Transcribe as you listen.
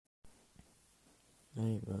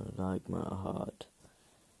ain't like my heart,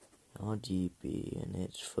 RGB, and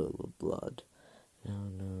it's full of blood. I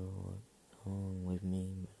don't know what's wrong with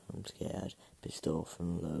me, but I'm scared, pissed off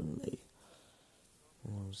and lonely.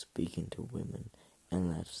 I'm speaking to women,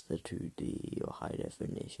 and that's the 2D or high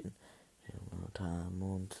definition. No time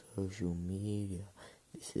on social media,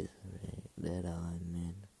 this is the rate that I'm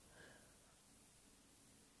in.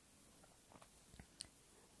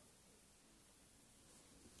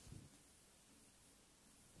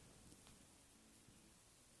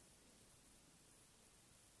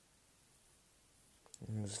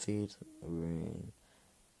 I feel the rain,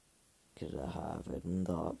 'cause I have it in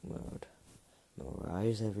dark mode.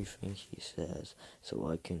 Memorize everything she says, so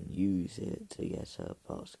I can use it to get her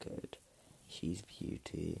postcode. She's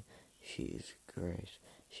beauty, she's great,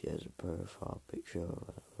 she has a profile picture of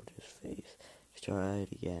her daughter's face. To try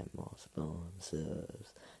to get more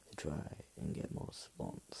sponsors, to try and get more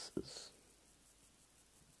sponsors.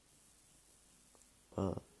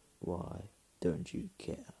 But why don't you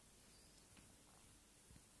care?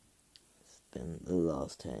 Spent the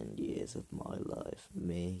last 10 years of my life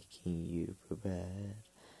making you prepared.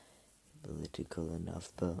 Political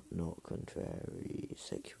enough but not contrary,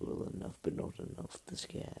 sexual enough but not enough to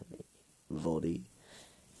scare me. Body,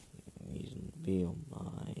 reason to be on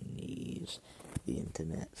my knees. The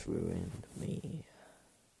internet's ruined me.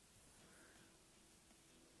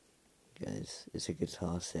 Guys, it's a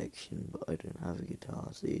guitar section, but I don't have a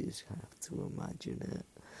guitar, so you just have to imagine it.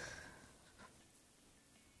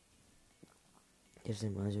 Just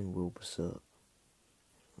imagine Wilbur sound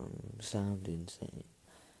insane.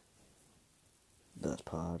 That's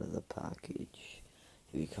part of the package.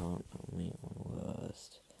 If you can't put me on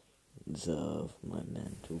worst, deserve my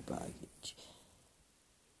mental baggage.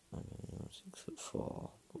 I mean, I'm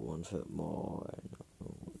 6'4", but 1 foot more and not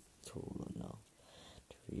tall enough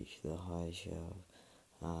to reach the high shelf.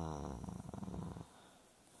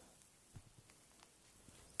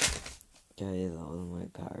 Okay, that was my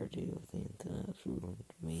parody of the internet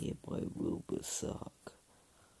ruined me by Wilbur Sub.